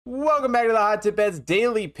Welcome back to the Hot Tip Bets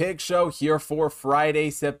Daily Pick Show here for Friday,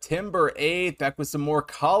 September 8th. Back with some more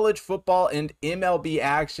college football and MLB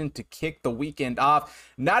action to kick the weekend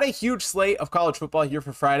off. Not a huge slate of college football here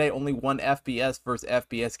for Friday, only one FBS versus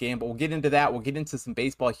FBS game, but we'll get into that. We'll get into some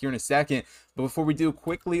baseball here in a second. But before we do,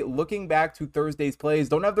 quickly looking back to Thursday's plays,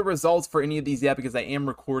 don't have the results for any of these yet because I am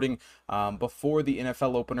recording before the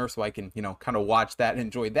NFL opener, so I can, kind of watch that and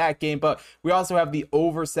enjoy that game. But we also have the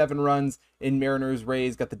over 7 runs in Mariners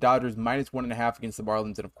Rays, got the Dodgers -1.5 against the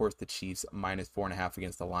Marlins, and of course the Chiefs -4.5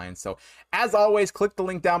 against the Lions. So as always, click the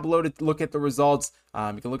link down below to look at the results.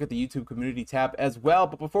 You can look at the YouTube community tab as well.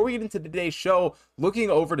 But before we get into today's show, looking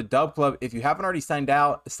over to Dub Club, if you haven't already signed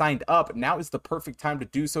up, now is the perfect time to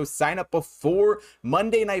do so. Sign up before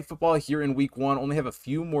Monday Night Football here in Week 1. Only have a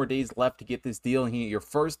few more days left to get this deal, and you get your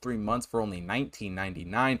first 3 months for only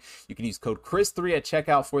 $19.99. You can use code Chris3 at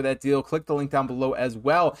checkout for that deal. Click the link down below as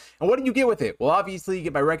well. And what do you get with it? Well, obviously, you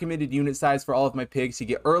get my recommended unit size for all of my picks. You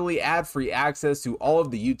get early ad-free access to all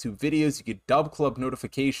of the YouTube videos. You get Dub Club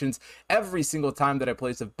notifications every single time that I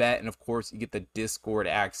place a bet. And of course, you get the Discord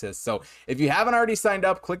access. So if you haven't already signed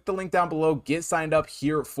up, click the link down below. Get signed up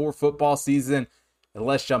here for football season. And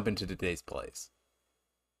let's jump into today's plays.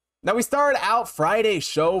 Now, we start out Friday's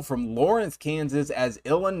show from Lawrence, Kansas, as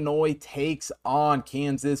Illinois takes on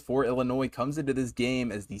Kansas. For Illinois comes into this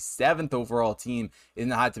game as the 7th overall team in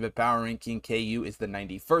the Hot Tip Power Ranking. KU is the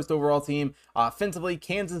 91st overall team. Offensively,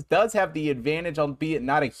 Kansas does have the advantage, albeit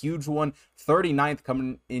not a huge one. 39th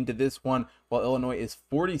coming into this one, while Illinois is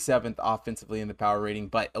 47th offensively in the power rating.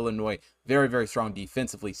 But Illinois, very, very strong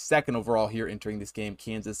defensively. 2nd overall here entering this game.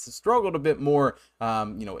 Kansas struggled a bit more,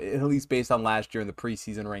 at least based on last year in the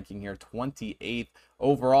preseason ranking here. 28th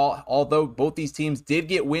overall, although both these teams did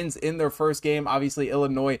get wins in their first game. Obviously,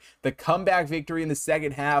 Illinois, the comeback victory in the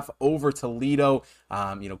second half over Toledo.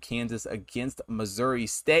 Kansas against Missouri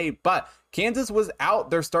State, but Kansas was without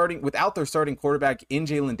their starting quarterback in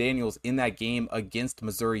Jalen Daniels in that game against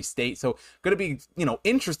Missouri State. So going to be,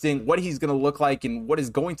 interesting what he's going to look like and what is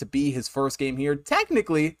going to be his first game here.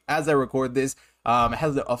 Technically, as I record this, it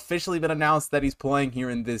hasn't officially been announced that he's playing here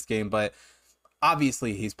in this game, but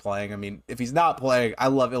obviously he's playing. I mean, if he's not playing, I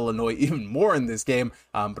love Illinois even more in this game.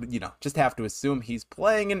 But just have to assume he's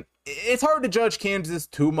playing, and it's hard to judge Kansas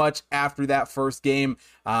too much after that first game.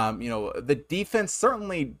 The defense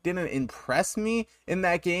certainly didn't impress me in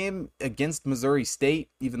that game against Missouri State,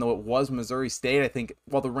 even though it was Missouri State. I think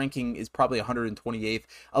while the ranking is probably 128th,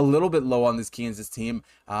 a little bit low on this Kansas team,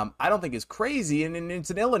 I don't think it's crazy. And it's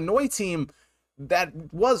an Illinois team that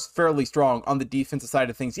was fairly strong on the defensive side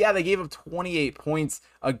of things. Yeah, they gave up 28 points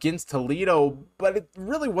against Toledo, but it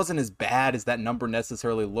really wasn't as bad as that number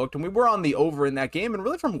necessarily looked. And we were on the over in that game. And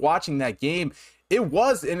really from watching that game, it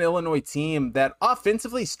was an Illinois team that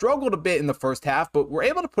offensively struggled a bit in the first half, but were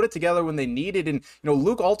able to put it together when they needed. And,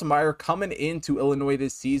 Luke Altmaier coming into Illinois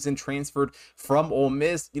this season, transferred from Ole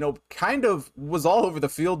Miss, kind of was all over the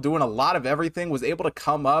field doing a lot of everything, was able to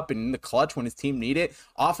come up in the clutch when his team needed,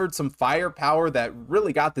 offered some firepower that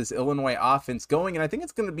really got this Illinois offense going. And I think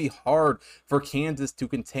it's going to be hard for Kansas to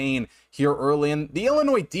contain here early. And the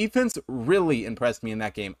Illinois defense really impressed me in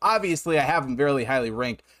that game. Obviously, I have them very highly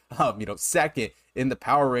ranked, second in the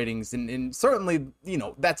power ratings, and certainly,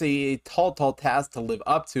 that's a tall task to live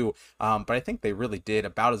up to, but I think they really did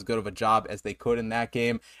about as good of a job as they could in that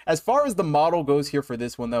game. As far as the model goes here for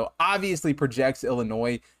this one, though, obviously projects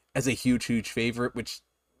Illinois as a huge favorite, which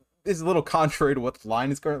is a little contrary to what the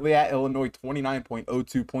line is currently at. Illinois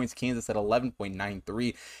 29.02 points, Kansas at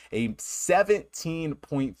 11.93. A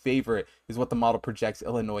 17-point favorite is what the model projects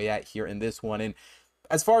Illinois at here in this one. And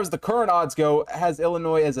as far as the current odds go, has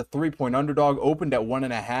Illinois as a 3-point underdog, opened at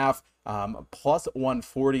 1.5, plus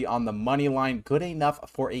 140 on the money line. Good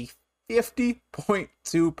enough for a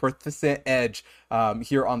 50.2% edge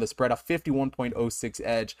here on the spread, a 51.06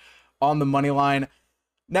 edge on the money line.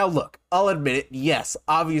 Now, look, I'll admit it. Yes,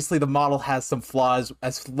 obviously the model has some flaws.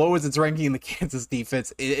 As low as it's ranking in the Kansas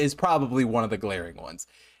defense, it is probably one of the glaring ones.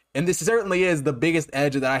 And this certainly is the biggest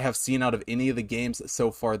edge that I have seen out of any of the games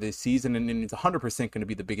so far this season. And it's 100% going to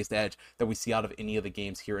be the biggest edge that we see out of any of the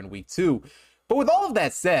games here in week 2. But with all of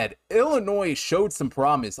that said, Illinois showed some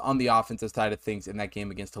promise on the offensive side of things in that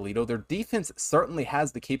game against Toledo. Their defense certainly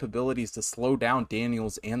has the capabilities to slow down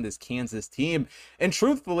Daniels and this Kansas team. And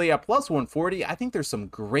truthfully, at plus 140, I think there's some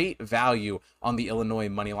great value on the Illinois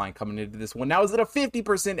money line coming into this one. Now, is it a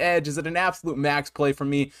 50% edge? Is it an absolute max play for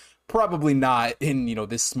me? Probably not in,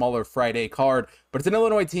 this smaller Friday card, but it's an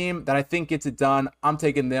Illinois team that I think gets it done. I'm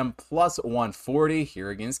taking them plus 140 here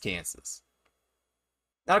against Kansas.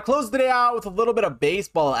 Now, to close the day out with a little bit of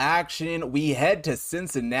baseball action, we head to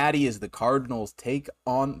Cincinnati as the Cardinals take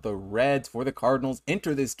on the Reds. For the Cardinals,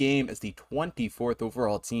 enter this game as the 24th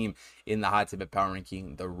overall team in the Hot Tip Bets Power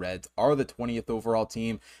Ranking. The Reds are the 20th overall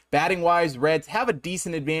team. Batting-wise, Reds have a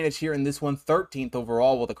decent advantage here in this one, 13th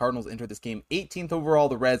overall, while the Cardinals enter this game 18th overall.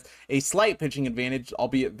 The Reds, a slight pitching advantage,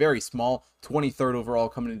 albeit very small, 23rd overall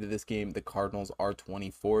coming into this game. The Cardinals are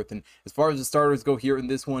 24th. And as far as the starters go here in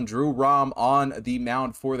this one, Drew Rom on the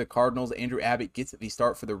mound for the Cardinals. Andrew Abbott gets the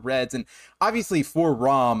start for the Reds. And obviously for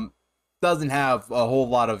Rom, doesn't have a whole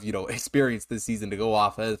lot of, experience this season to go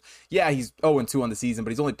off of. Yeah, he's 0-2 on the season,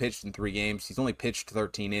 but he's only pitched in 3 games. He's only pitched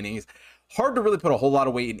 13 innings. Hard to really put a whole lot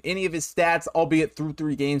of weight in any of his stats, albeit through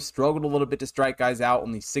 3 games, struggled a little bit to strike guys out,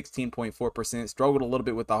 only 16.4%, struggled a little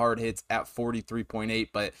bit with the hard hits at 43.8,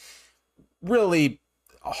 but really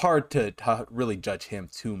hard to really judge him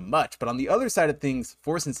too much. But on the other side of things,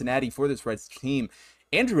 for Cincinnati, for this Reds team,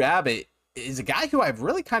 Andrew Abbott is a guy who I've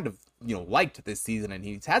really kind of liked this season, and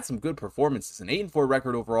he's had some good performances. An 8-4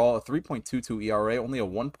 record overall, a 3.22 ERA, only a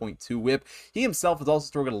 1.2 whip. He himself has also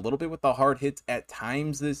struggled a little bit with the hard hits at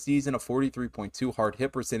times this season, a 43.2 hard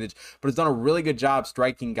hit percentage, but has done a really good job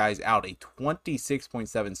striking guys out. A 26.7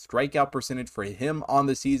 strikeout percentage for him on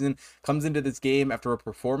the season. Comes into this game after a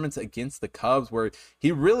performance against the Cubs where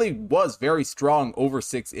he really was very strong over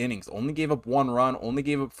 6 innings. Only gave up 1 run, only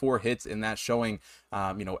gave up 4 hits in that showing.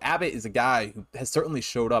 Abbott is a guy who has certainly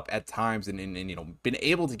showed up at times and been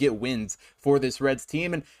able to get wins for this Reds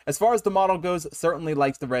team. And as far as the model goes, certainly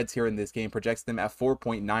likes the Reds here in this game, projects them at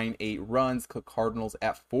 4.98 runs, Cardinals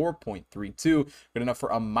at 4.32. Good enough for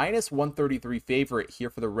a -133 favorite here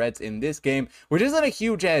for the Reds in this game, which isn't a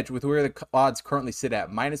huge edge with where the odds currently sit at.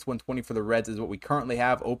 -120 for the Reds is what we currently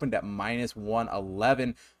have, opened at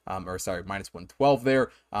 -111. -112 there.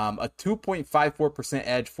 A 2.54%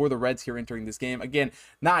 edge for the Reds here entering this game. Again,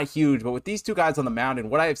 not huge, but with these two guys on the mound and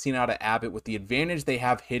what I have seen out of Abbott with the advantage they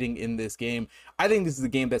have hitting in this game, I think this is a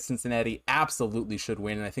game that Cincinnati absolutely should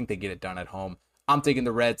win, and I think they get it done at home. I'm taking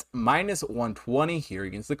the Reds -120 here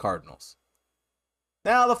against the Cardinals.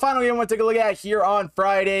 Now, the final game I want to take a look at here on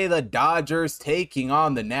Friday, the Dodgers taking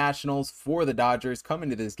on the Nationals. For the Dodgers, coming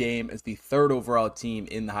to this game as the 3rd overall team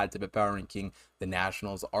in the Hot Tip Bets Power Ranking. The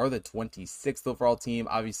Nationals are the 26th overall team.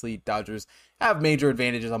 Obviously, Dodgers have major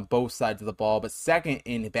advantages on both sides of the ball, but second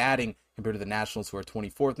in batting compared to the Nationals, who are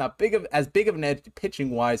 24th. Not as big of an edge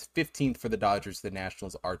pitching-wise, 15th for the Dodgers. The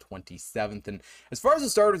Nationals are 27th. And as far as the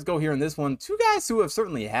starters go here in this one, 2 guys who have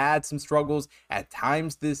certainly had some struggles at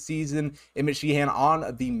times this season. Emmett Sheehan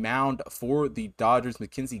on the mound for the Dodgers.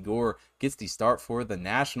 Mackenzie Gore gets the start for the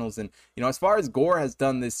Nationals. And, as far as Gore has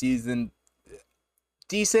done this season,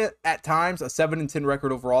 decent at times. A 7-10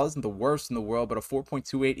 record overall isn't the worst in the world, but a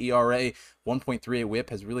 4.28 ERA, 1.38 whip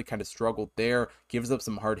has really kind of struggled there. Gives up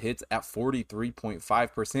some hard hits at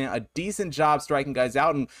 43.5%. A decent job striking guys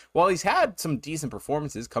out. And while he's had some decent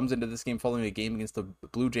performances, comes into this game following a game against the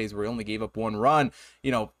Blue Jays where he only gave up 1 run.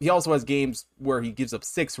 He also has games where he gives up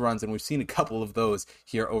 6 runs, and we've seen a couple of those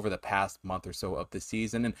here over the past month or so of the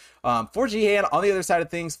season. And for Sheehan, on the other side of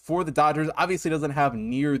things, for the Dodgers, obviously doesn't have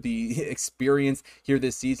near the experience here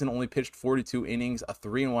this season. Only pitched 42 innings, a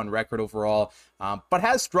 3-1 record overall, but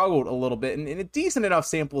has struggled a little bit in a decent enough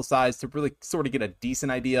sample size to really sort of get a decent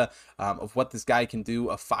idea of what this guy can do.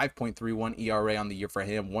 A 5.31 ERA on the year for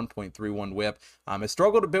him, 1.31 whip. Has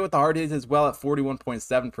struggled a bit with the hard hits as well at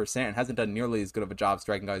 41.7% and hasn't done nearly as good of a job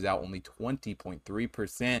striking guys out, only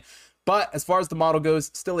 20.3%. But as far as the model goes,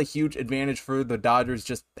 still a huge advantage for the Dodgers,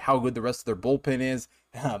 just how good the rest of their bullpen is,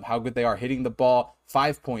 how good they are hitting the ball.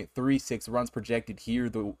 5.36 runs projected here.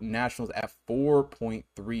 The Nationals at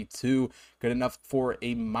 4.32. Good enough for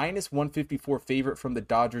a -154 favorite from the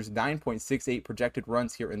Dodgers. 9.68 projected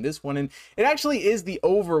runs here in this one. And it actually is the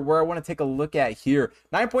over where I want to take a look at here.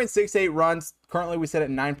 9.68 runs. Currently we set at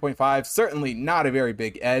 9.5. Certainly not a very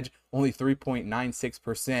big edge. Only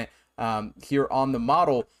 3.96% here on the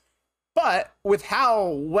model. But with how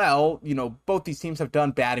well, both these teams have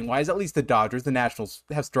done batting-wise, at least the Dodgers, the Nationals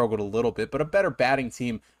have struggled a little bit, but a better batting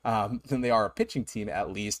team than they are a pitching team,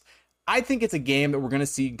 at least. I think it's a game that we're going to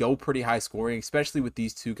see go pretty high scoring, especially with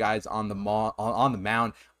these 2 guys on the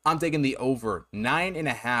mound. I'm taking the over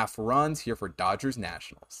 9.5 runs here for Dodgers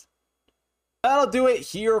Nationals. That'll do it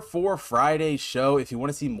here for Friday's show. If you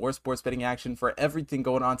want to see more sports betting action for everything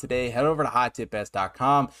going on today, head over to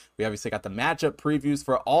hottipbets.com. We obviously got the matchup previews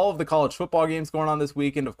for all of the college football games going on this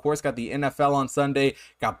weekend. Of course, got the NFL on Sunday.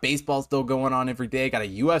 Got baseball still going on every day. Got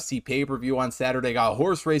a UFC pay-per-view on Saturday. Got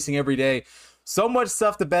horse racing every day. So much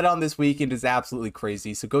stuff to bet on this weekend is absolutely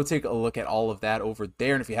crazy. So go take a look at all of that over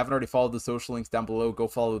there. And if you haven't already followed the social links down below, go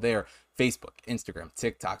follow there. Facebook, Instagram,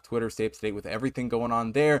 TikTok, Twitter. Stay up to date with everything going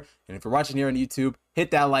on there. And if you're watching here on YouTube,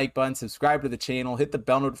 hit that like button, subscribe to the channel, hit the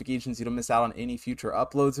bell notifications so you don't miss out on any future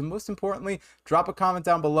uploads. And most importantly, drop a comment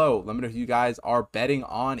down below. Let me know who you guys are betting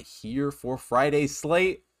on here for Friday's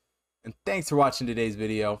slate. And thanks for watching today's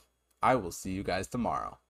video. I will see you guys tomorrow.